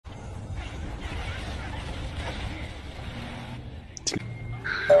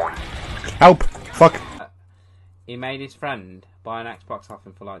Help! Fuck! He made his friend buy an Xbox off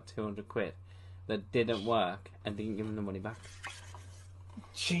him for like 200 quid that didn't work and didn't give him the money back.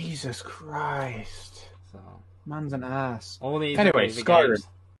 Jesus Christ. So Man's an ass. all these Anyway, Skyrim. games.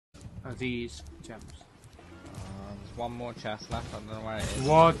 Are these gems? There's one more chest left, I don't know where it is.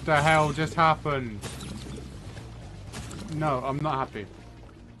 What the hell just happened? No, I'm not happy.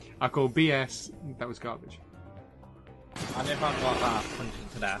 I call BS. That was garbage. I never got that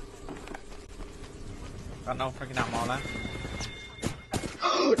punched to death. Got no freaking ammo left.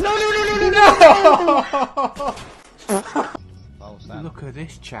 Well said. Look at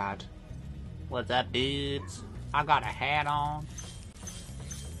this, Chad. What's up, dudes? I got a hat on.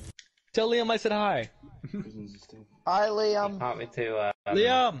 Tell Liam I said hi. Hi, Liam. Want me to?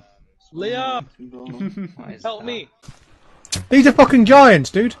 Liam! Liam! What is Help that? me! These are fucking giants,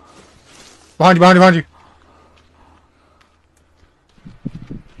 dude! Behind you, behind you, behind you!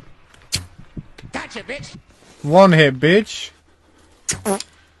 Gotcha, bitch! One hit, bitch!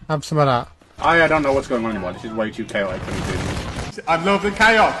 Have some of that. I don't know what's going on anymore. This is way too chaotic for me to do. I love the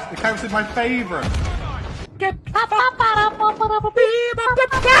chaos! The chaos is my favourite! Get...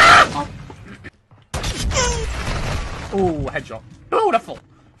 Ooh, headshot. Beautiful!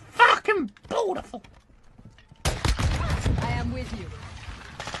 Fucking beautiful! I am with you.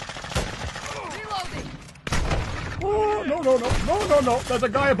 Reloading. Oh, no, no, no, no, no, no, there's a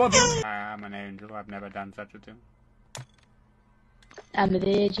guy above you! I'm an angel, I've never done such a thing. I'm a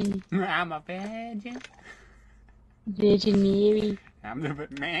virgin. I'm a virgin. Virgin Mary. I'm the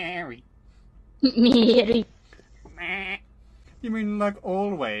Mary. Mary. You mean like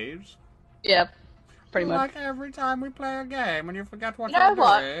always? Yep. Pretty much. Like every time we play a game and you forget what You know you're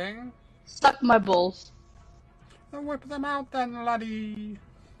what? doing? Suck my balls. Then whip them out then, laddie.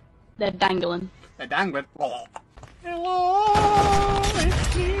 They're dangling. They're dangling. Hello,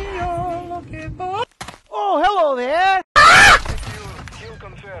 it's me you're looking for. Oh, hello there!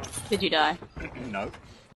 Did you die? No.